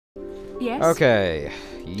Yes? Okay,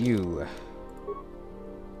 you.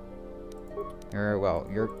 You're...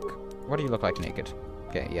 What do you look like naked?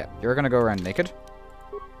 Okay, yeah. You're gonna go around naked.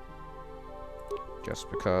 Just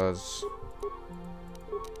because...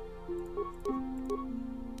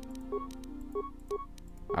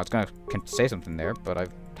 I was gonna say something there, but I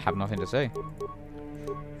have nothing to say.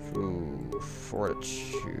 Ooh,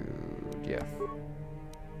 fortitude, yeah.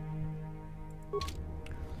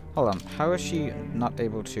 Hold on, how is she not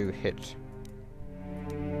able to hit?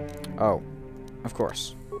 Oh, of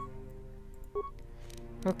course.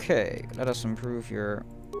 Okay, let us improve your...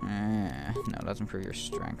 no, let's improve your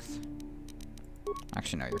strength.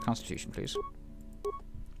 Actually, no, your constitution, please.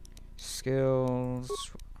 Skills...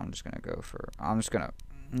 I'm just gonna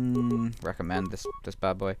recommend this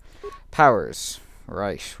bad boy. Powers.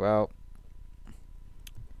 Right, well...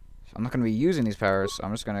 I'm not gonna be using these powers,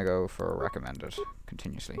 I'm just gonna go for recommended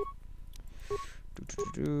continuously.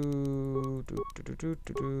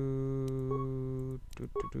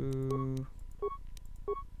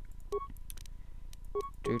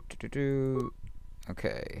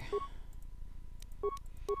 Okay.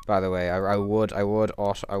 By the way, I would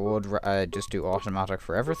just do automatic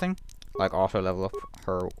for everything, like auto level up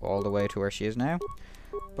her all the way to where she is now.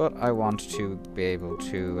 But I want to be able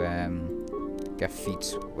to get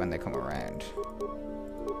feats when they come around.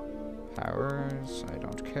 Powers, I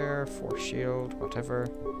don't care. Force shield, whatever.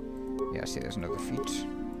 Yeah, see, there's another feat.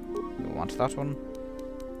 We'll want that one.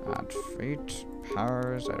 Add feat.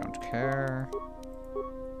 Powers, I don't care.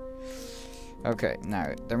 Okay,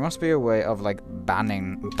 now, there must be a way of, like,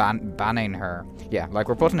 banning her. Yeah, like,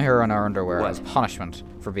 we're putting her in our underwear as punishment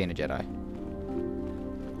for being a Jedi.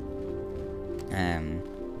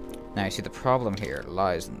 Now, you see, the problem here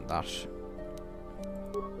lies in that.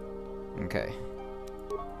 Okay.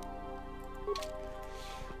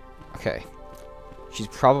 Okay. She's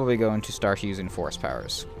probably going to start using force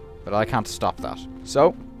powers, but I can't stop that.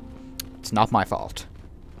 So, it's not my fault.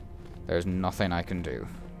 There's nothing I can do.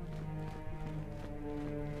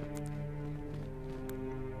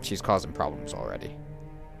 She's causing problems already.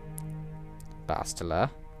 Bastila,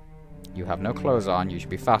 you have no clothes on. You should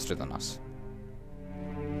be faster than us.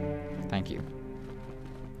 Thank you.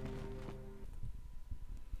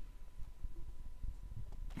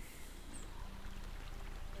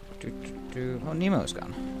 Oh, Nemo's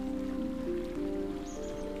gone.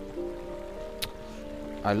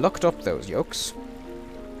 I looked up those yolks.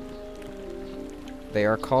 They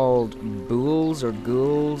are called bools or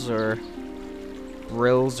ghouls or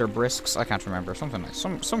brills or brisks. I can't remember. Something like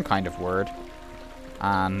some kind of word.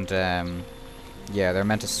 And yeah, they're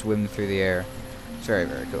meant to swim through the air. It's very,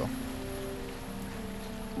 very cool.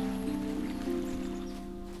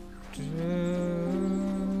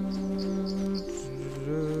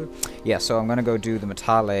 Yeah, so I'm gonna go do the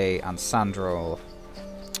Matale and Sandral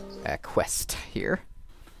quest here.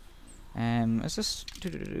 Is this...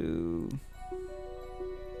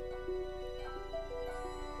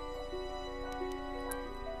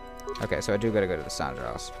 Okay, so I do gotta go to the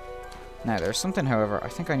Sandrals. Now, there's something, however, I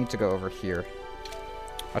think I need to go over here.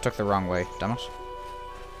 I took the wrong way, damn it.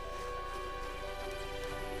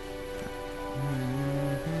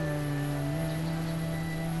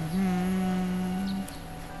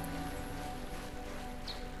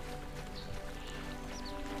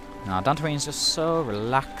 No, Dantooine is just so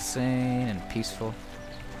relaxing and peaceful.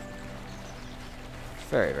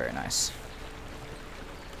 Very, very nice.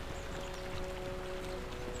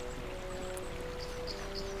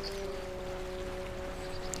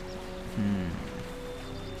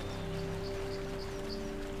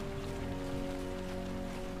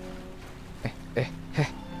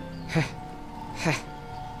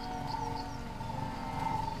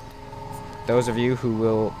 Those of you who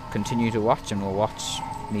will continue to watch and will watch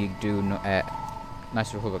me do Knights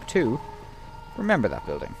of the Republic 2, remember that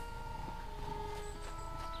building.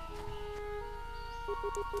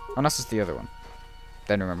 Unless it's the other one.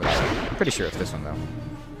 Then remember that one. I'm pretty sure it's this one, though.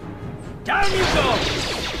 Down you go!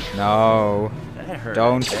 No. That hurt.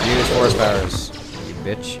 Don't use force powers, you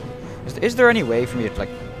bitch. Is there any way for me to, like,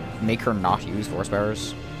 make her not use force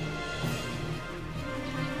powers?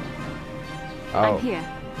 Oh. I'm here.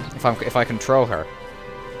 If I control her.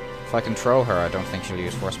 If I control her, I don't think she'll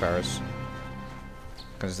use force powers.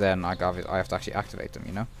 Because then I have to actually activate them,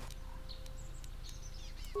 you know?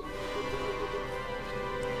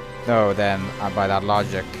 No, then by that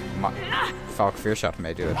logic, Falk Fierceshot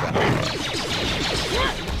may do it then.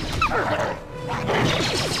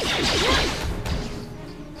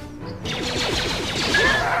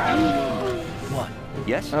 What?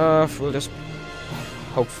 Yes? We'll just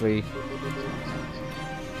hopefully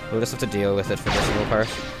we'll just have to deal with it for this little part.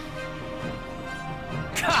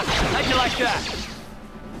 How'd you like that?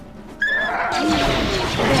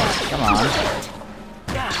 Come on.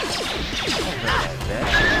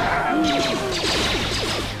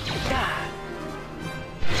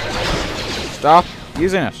 Stop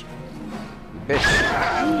using it, bitch.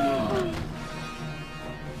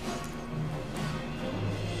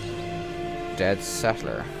 Dead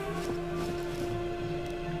settler.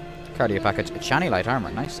 Cardio package. A Chani light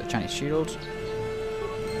armor. Nice. A Chani shield.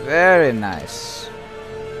 Very nice.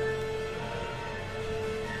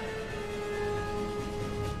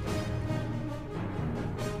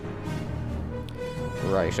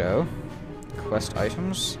 Righto. Quest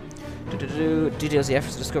items. Details the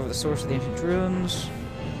efforts to discover the source of the ancient ruins.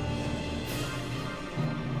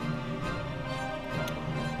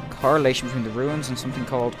 Correlation between the ruins and something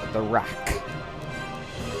called the Rack.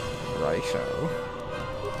 Righto.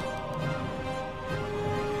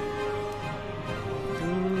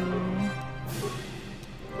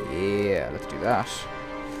 Yeah, let's do that.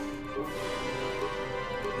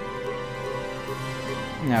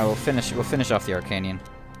 Now we'll finish off the Arcanian.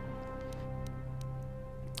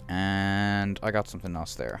 And I got something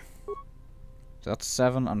else there. So that's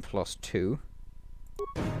 7 and plus 2.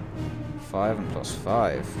 5 and plus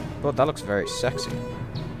 5. But that looks very sexy.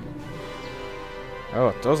 Oh,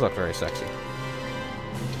 it does look very sexy.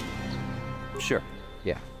 Sure.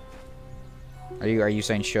 Yeah. Are you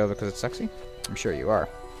saying sure because it's sexy? I'm sure you are.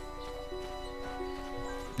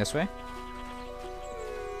 This way?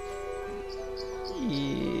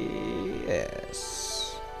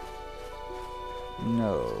 Yes.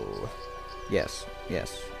 No. Yes.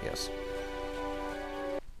 Yes. Yes.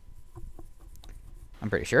 I'm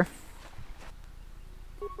pretty sure.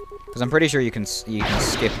 Because I'm pretty sure you can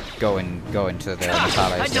skip going to the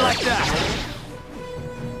Matale. How'd you like that?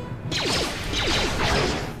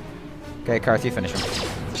 Okay, Karth, you finish him.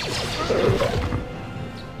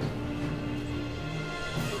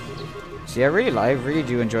 See, I really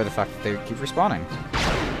do enjoy the fact that they keep respawning.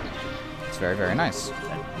 It's very, very nice.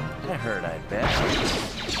 That hurt, I bet.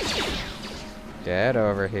 Get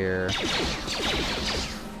over here.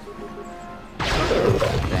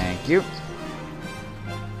 Thank you.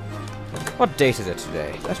 What date is it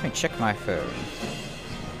today? Let me check my phone.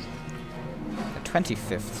 The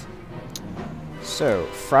 25th. So,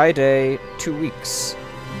 Friday, 2 weeks,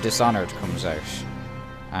 Dishonored comes out.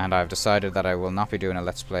 And I've decided that I will not be doing a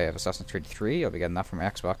Let's Play of Assassin's Creed 3. I'll be getting that from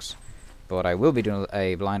Xbox. But I will be doing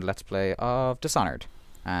a blind Let's Play of Dishonored.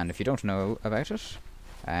 And if you don't know about it,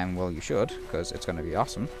 well, you should, because it's going to be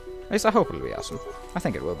awesome. At least I hope it'll be awesome. I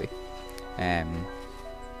think it will be.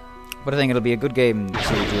 But I think it'll be a good game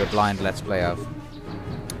to do a blind Let's Play of.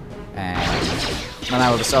 And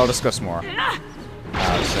I'll discuss more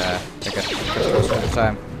as it gets closer to the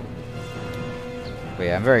time. But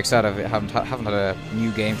yeah, I'm very excited. I haven't had a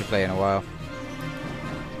new game to play in a while.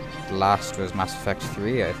 The last was Mass Effect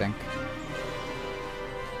 3, I think.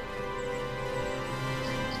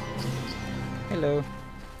 Hello.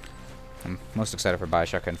 I'm most excited for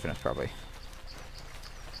Bioshock Infinite, probably.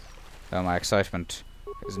 Though my excitement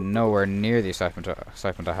is nowhere near the excitement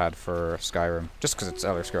I had for Skyrim. Just because it's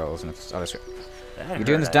Elder Scrolls and it's Elder Scrolls. You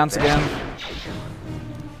doing this dance again?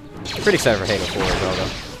 Pretty excited for Halo 4 as well, though.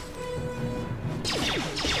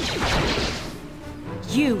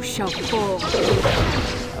 You shall fall.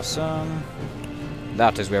 Awesome.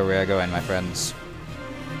 That is where we are going, my friends.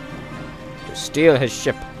 To steal his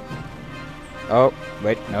ship. Oh,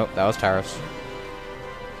 wait, no, that was Taros.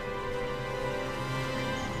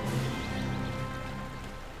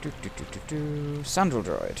 Sandral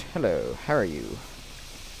droid, hello, how are you?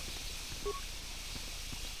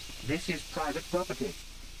 This is private property.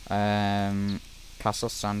 Castle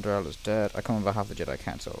Sandral is dead. I come on behalf of the Jedi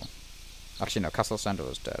Council. Actually, no, Castle Sandral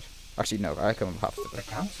is dead. Actually, no, I come on behalf of The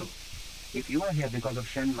Council? If you are here because of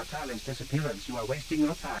Shen Matale's disappearance, you are wasting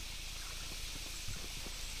your time.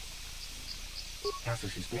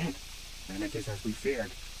 Cassius is dead, and it is as we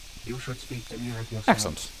feared. You should speak to Nurek yourself.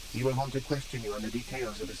 Excellent. He will want to question you on the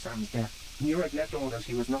details of his son's death. Nurek left orders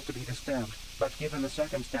he was not to be disturbed, but given the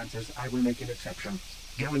circumstances, I will make an exception.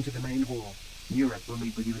 Go into the main hall. Nurek will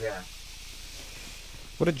meet with you there.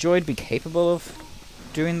 Would a droid be capable of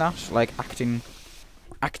doing that? Like acting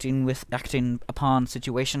upon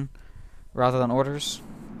situation rather than orders?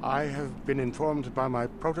 I have been informed by my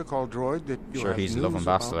protocol droid that you have he's news Love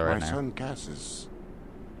Ambassador about right my now. son Cassus.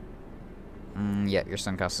 Yeah, your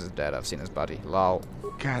son Cassus is dead. I've seen his body. Lol.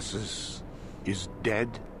 Cassus is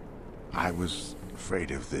dead? I was afraid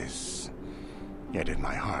of this. Yet in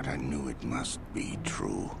my heart I knew it must be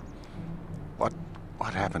true. What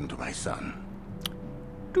happened to my son?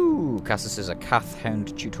 Cassus is a Cath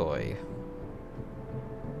Hound Tutoy.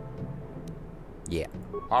 Yeah.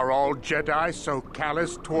 Are all Jedi so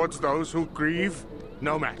callous towards those who grieve?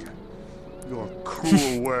 No matter. Your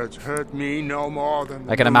cruel words hurt me no more than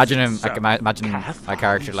I can imagine him. I can itself. imagine Calf my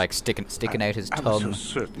character hounds? like sticking out his I was tongue.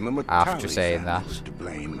 so certain the after Matale saying family that. was to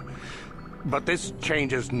blame. But this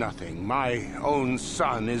changes nothing. My own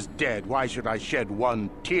son is dead. Why should I shed one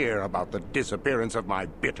tear about the disappearance of my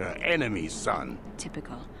bitter enemy's son?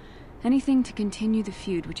 Typical. Anything to continue the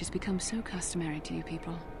feud which has become so customary to you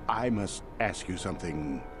people. I must ask you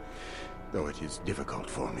something, though it is difficult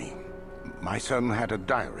for me. My son had a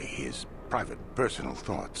diary, his private, personal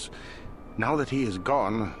thoughts. Now that he is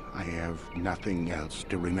gone, I have nothing else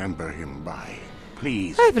to remember him by.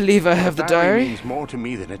 Please. I believe I have the diary. means more to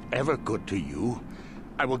me than it ever could to you.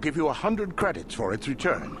 I will give you 100 credits for its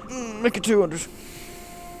return. Make it 200.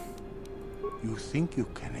 You think you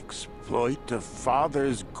can exploit a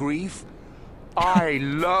father's grief? I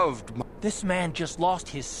loved my... This man just lost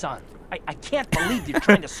his son. I can't believe you're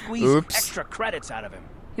trying to squeeze Oops. extra credits out of him.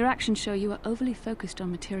 Your actions show you are overly focused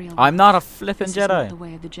on material. I'm not a flippin' This is not the Jedi.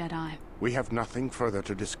 way of the Jedi. We have nothing further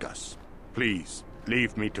to discuss. Please,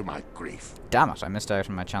 leave me to my grief. Damn it! I missed out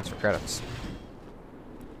on my chance for credits.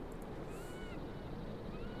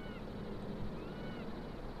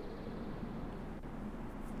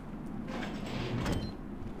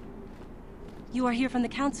 You are here from the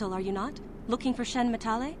council, are you not? Looking for Shen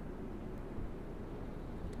Matale?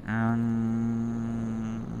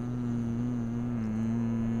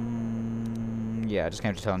 Yeah, I just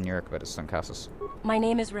came to tell Nurik about his son Cassus. My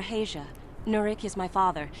name is Rahasia. Nurik is my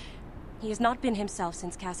father. He has not been himself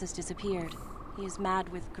since Cassus disappeared. He is mad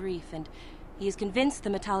with grief, and he is convinced the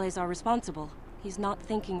Matales are responsible. He's not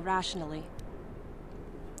thinking rationally.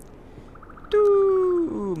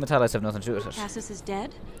 Matales have nothing to do with it. Cassus is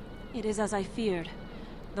dead? It is as I feared.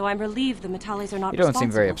 Though I'm relieved the Matales are not You don't responsible.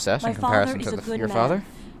 seem very upset in comparison to your father.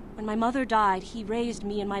 When my mother died, he raised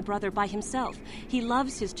me and my brother by himself. He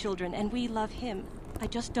loves his children, and we love him. I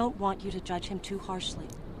just don't want you to judge him too harshly.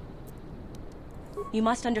 You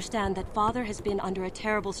must understand that father has been under a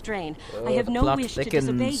terrible strain. I have the no plot wish to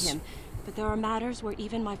disobey thickens. him, but there are matters where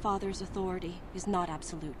even my father's authority is not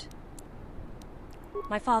absolute.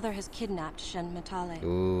 My father has kidnapped Shen Matale.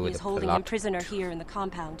 Ooh, He is the holding plot. him prisoner here in the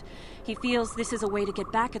compound. He feels this is a way to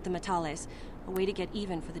get back at the Matales, a way to get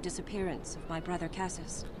even for the disappearance of my brother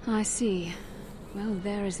Cassus. I see. Well,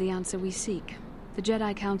 there is the answer we seek. The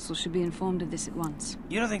Jedi Council should be informed of this at once.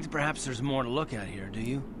 You don't think that perhaps there's more to look at here, do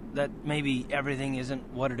you? That maybe everything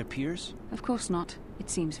isn't what it appears? Of course not. It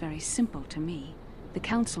seems very simple to me. The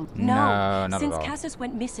Council... No, not Since at all. Cassus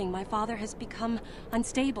went missing, my father has become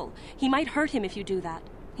unstable. He might hurt him if you do that.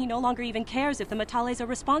 He no longer even cares if the Matales are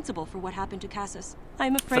responsible for what happened to Cassus.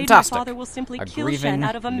 I'm afraid Fantastic. my father will simply A kill grieving Shen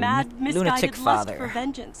out of a mad, lunatic misguided lust father. for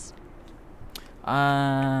vengeance.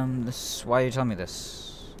 Why are you telling me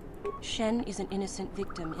this? Shen is an innocent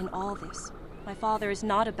victim in all this. My father is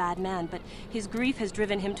not a bad man, but his grief has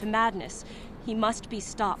driven him to madness. He must be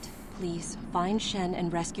stopped. Please, find Shen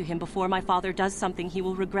and rescue him before my father does something he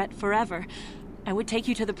will regret forever. I would take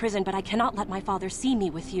you to the prison, but I cannot let my father see me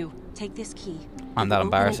with you. Take this key. I'm that Open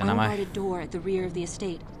embarrassing, an am I? unguarded door at the rear of the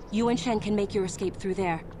estate. You and Shen can make your escape through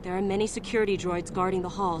there. There are many security droids guarding the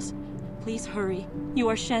halls. Please hurry. You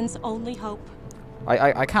are Shen's only hope.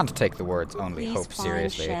 I can't take the words "only Please hope" find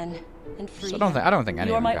seriously. Shen and free So I don't think any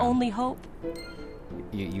You are of my them can. only hope.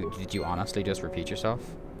 Did you honestly just repeat yourself?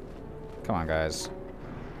 Come on, guys.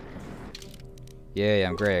 Yeah,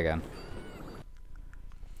 I'm grey again.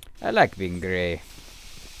 I like being grey.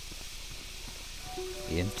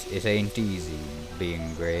 It ain't easy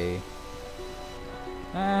being grey.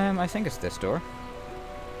 I think it's this door.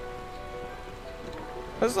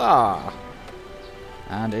 Huzzah!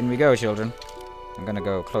 And in we go, children. I'm gonna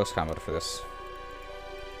go close combat for this.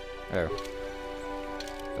 Oh.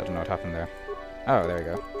 I don't know what happened there. Oh, there we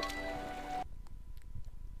go.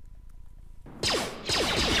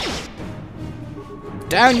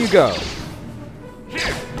 Down you go!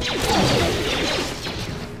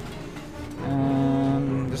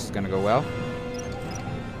 This is gonna go well.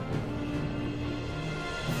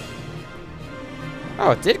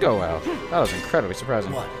 Oh, it did go well. That was incredibly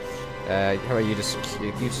surprising. What? How about you just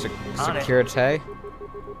On it. security?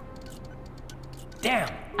 Damn!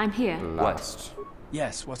 I'm here. Lost.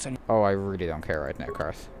 Yes, what's on... Oh, I really don't care right now,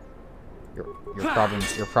 Karth. Your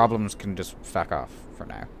problems can just fuck off for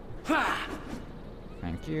now.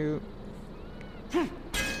 Thank you.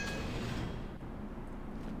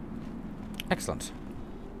 Excellent.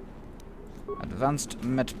 Advanced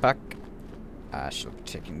medpack. I shall be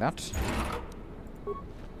taking that.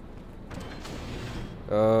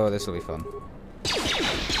 Oh, this will be fun.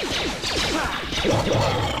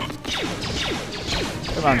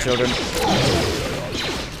 Come on, children.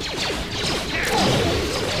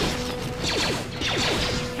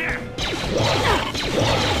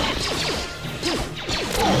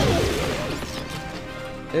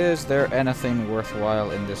 Is there anything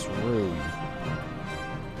worthwhile in this room?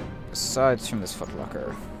 Besides from this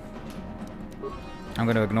footlocker. I'm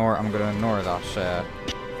gonna ignore that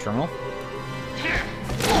terminal.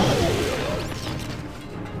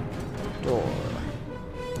 Door.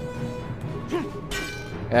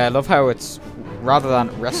 Yeah, I love how it's rather than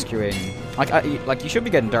rescuing, like you should be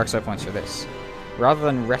getting dark side points for this. Rather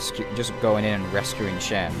than just going in and rescuing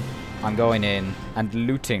Shen, I'm going in and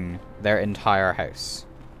looting their entire house.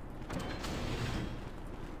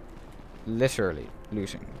 Literally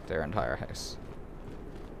looting their entire house.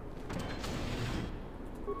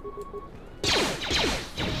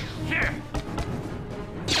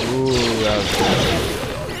 Ooh, that was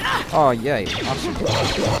good. Oh, yay. Awesome.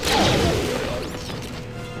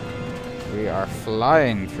 We are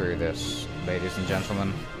flying through this, ladies and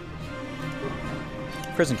gentlemen.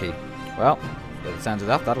 Prison key. Well, by the sounds of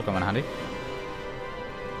that, that'll come in handy.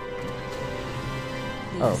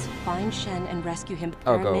 Please, find Shen and rescue him.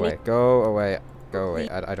 Oh, go away. Go away. Go away.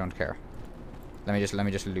 I don't care. Let me just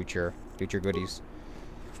loot your goodies.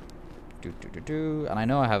 And I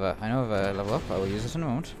know I have a level up. I will use this in a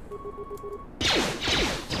moment.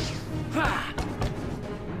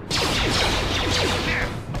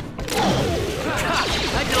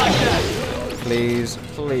 Please,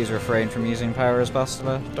 please refrain from using powers,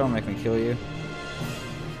 Bastila. Don't make me kill you.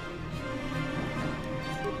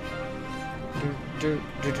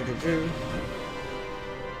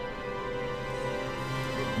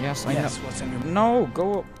 Yes, I know. What's in your... No,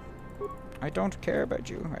 go. I don't care about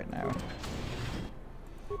you right now.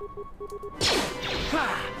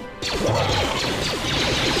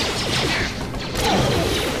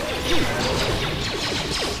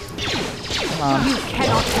 Come on. You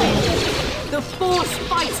cannot win. The Force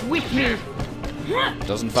fights with me.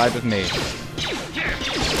 Doesn't fight with me.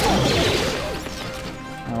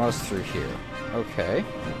 I was through here. Okay.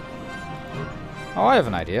 Oh, I have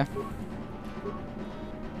an idea.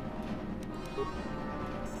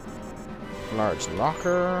 Large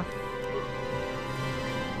locker.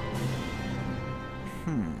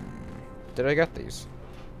 Did I get these?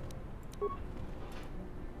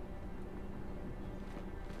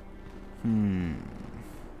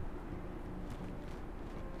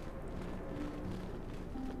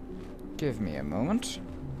 Give me a moment.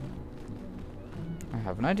 I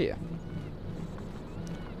have an idea.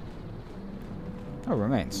 Oh,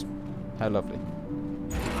 remains. How lovely.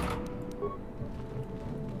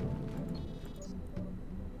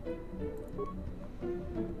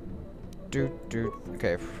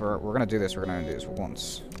 Okay, we're gonna do this. We're gonna do this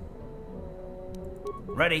once.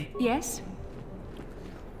 Ready? Yes?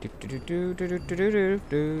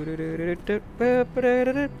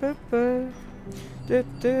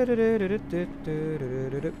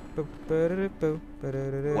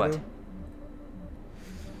 What?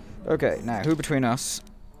 Okay, now who between us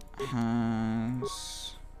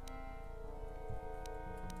has...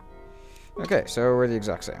 Okay, so we're the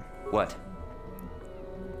exact same. What?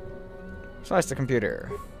 Slice the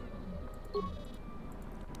computer.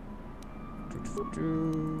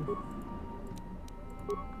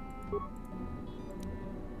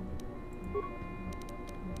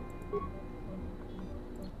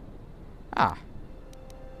 Ah.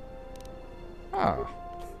 Oh.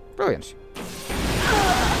 Brilliant.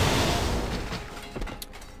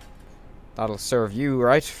 That'll serve you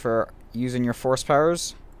right for using your force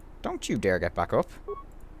powers. Don't you dare get back up.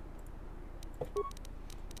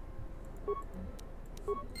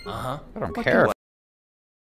 Uh-huh. I don't care.